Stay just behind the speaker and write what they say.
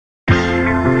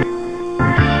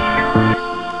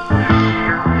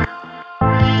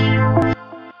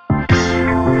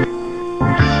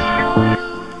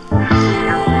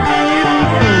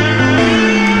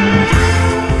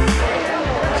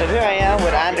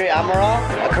Andre Amaral,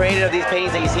 a creator of these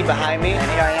paintings that you see behind me,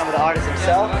 and here I am with the artist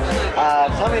himself.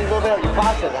 Tell me a little bit of your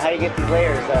process, how you get these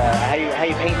layers, how you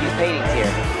paint these paintings here.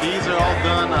 These are all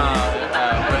done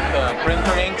with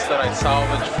printer inks that I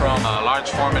salvage from large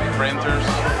format printers.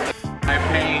 I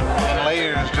paint in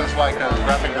layers just like a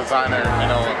graphic designer, you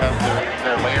know, has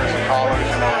their layers and colors,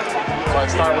 you know. So I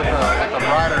start with the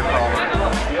brighter color.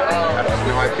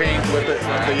 I paint with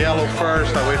the yellow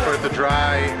first, I wait for it to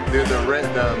dry, do the red,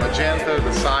 the magenta,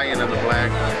 the cyan, and the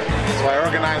black. So I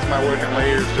organize my work in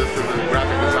layers just as a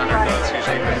graphic designer does,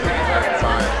 usually with the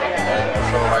design.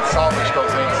 So I salvage those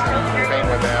inks and paint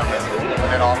with them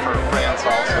and offer prints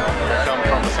also that come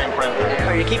from the same printer.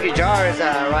 Oh, you keep your jars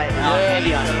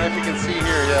handy on you. If you can see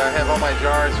here, yeah, I have all my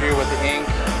jars here with the ink,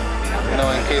 you know,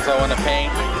 in case I want to paint.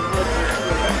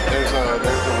 There's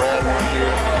the red one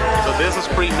here. So this is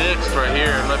pre-mixed right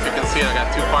here. I don't know if you can see, I got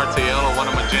 2 parts of yellow, 1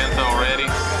 of magenta already.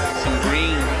 Some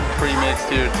green pre-mixed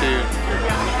here too.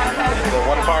 The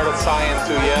 1 part of cyan,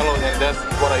 2 yellow, and that's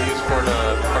what I use for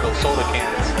the soda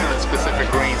cans. The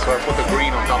specific green, so I put the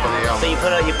green on top of the yellow. So you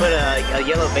put a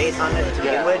yellow base on it to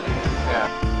begin with? Yeah.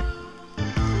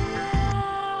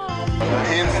 The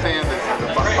handstand is the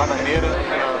bananeira.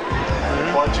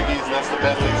 Portuguese, that's the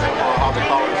best example of how the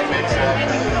colors mix up.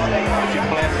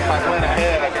 If I plan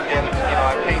ahead, I can get, you know,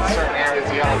 I paint certain areas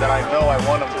yellow that I know I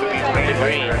want them to be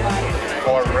green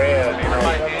or red, you know.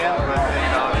 By hand, but,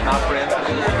 you know, not printed.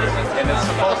 And it's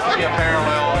supposed to be a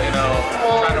parallel, you know,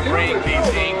 trying to bring these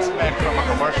inks back from a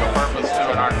commercial purpose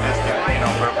to an artistic, you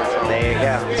know, purpose. So there you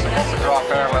go. It's supposed to draw a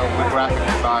parallel with graphic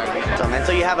design.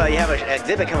 So you have an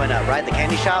exhibit coming up, right? The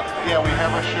candy shop? Yeah, we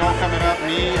have a show coming up.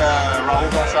 Me, Raul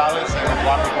Gonzalez, and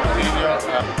Juan Portillo.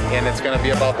 And it's going to be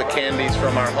about the candies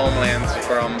from our homelands,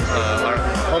 from our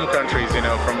home countries, you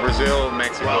know, from Brazil,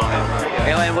 Mexico.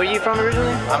 And where are you from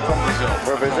originally? I'm from Brazil.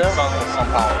 Where, Brazil? São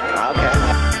Paulo.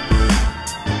 Okay.